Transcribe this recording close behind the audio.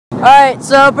Alright,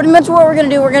 so pretty much what we're gonna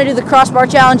do the crossbar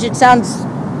challenge. It's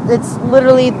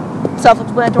literally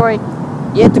self-explanatory.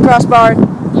 You hit the crossbar,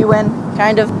 you win,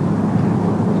 kind of.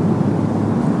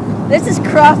 This is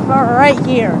crossbar right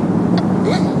here.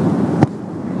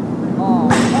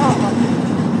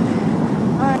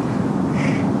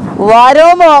 Light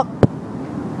them up.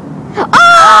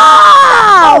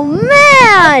 Oh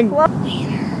man!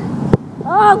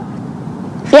 Oh.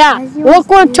 Yeah, look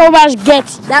where Tobash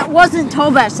gets. That wasn't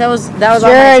Tobash. That was Sure,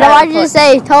 on my side why of did the you foot.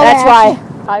 say Tobash? That's why.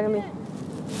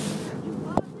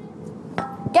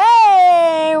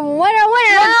 Game! Winner,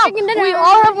 winner! No, Chicken dinner. We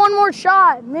all have one more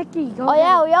shot. Mickey, go. Oh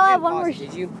yeah, we all have one more shot.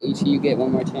 Did you? Each of you get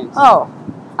one more chance. Oh.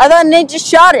 I thought Nate just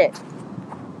shot it.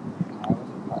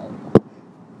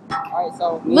 Alright,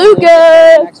 so Lucas!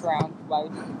 next round.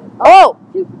 Oh!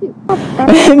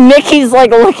 Mickey's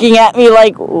like looking at me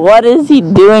like, what is he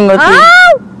doing with me?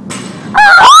 Oh!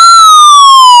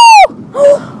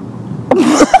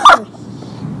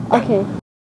 Okay.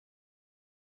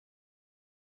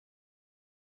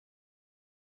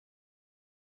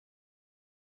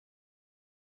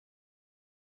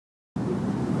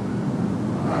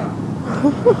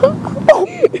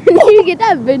 Did you get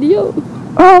that video?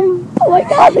 Oh my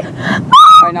god.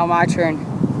 Alright, now my turn.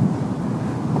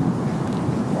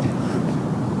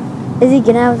 Is he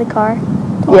getting out of the car?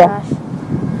 Oh, Yeah. Gosh.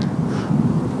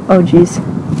 Oh jeez.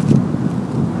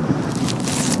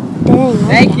 Dang.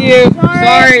 Thank you.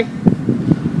 Sorry.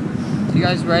 You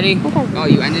guys ready? Oh,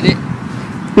 you ended it?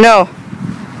 No.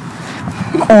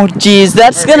 Oh jeez,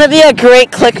 that's gonna be a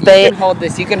great You can clickbait. hold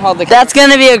this. You can hold the That's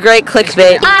gonna be a great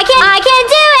clickbait. I can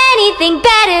do anything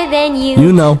better than you.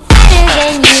 You know. Better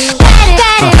than you.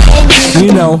 Better than you.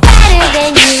 You know. Better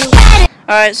than you. Better.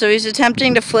 Alright, so he's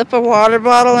attempting to flip a water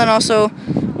bottle and also,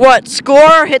 what,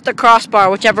 score or hit the crossbar,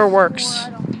 whichever works. I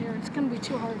don't care. It's gonna be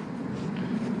too hard.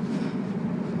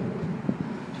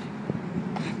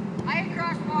 I hit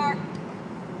crossbar.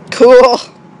 Cool.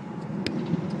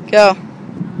 Go.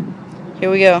 Here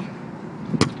we go.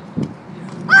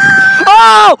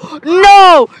 Oh!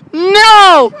 No!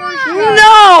 No!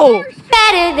 No!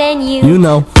 Better than you. You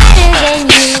know. Better than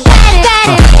you.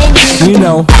 Better than you. You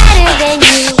know. Better than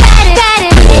you.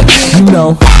 Better than you. You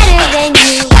know. Better than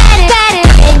you. Better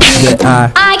than you.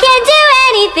 That I can do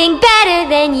anything better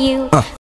than you.